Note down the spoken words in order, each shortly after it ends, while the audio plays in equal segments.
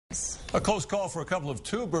A close call for a couple of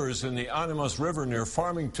tubers in the Animas River near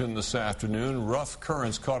Farmington this afternoon. Rough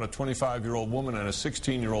currents caught a 25-year-old woman and a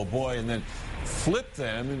 16-year-old boy and then flipped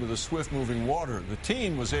them into the swift-moving water. The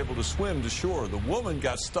teen was able to swim to shore. The woman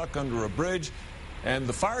got stuck under a bridge, and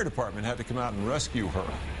the fire department had to come out and rescue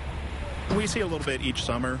her. We see a little bit each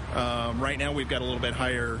summer. Right now we've got a little bit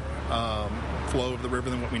higher flow of the river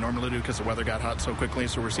than what we normally do because the weather got hot so quickly,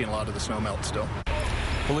 so we're seeing a lot of the snow melt still.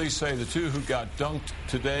 Police say the two who got dunked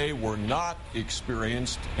today were not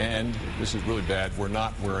experienced, and this is really bad, were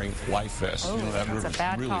not wearing life vests. Oh, that that's a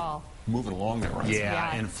bad really call. Moving along there, right?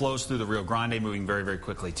 Yeah, and flows through the Rio Grande moving very, very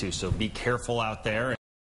quickly, too. So be careful out there.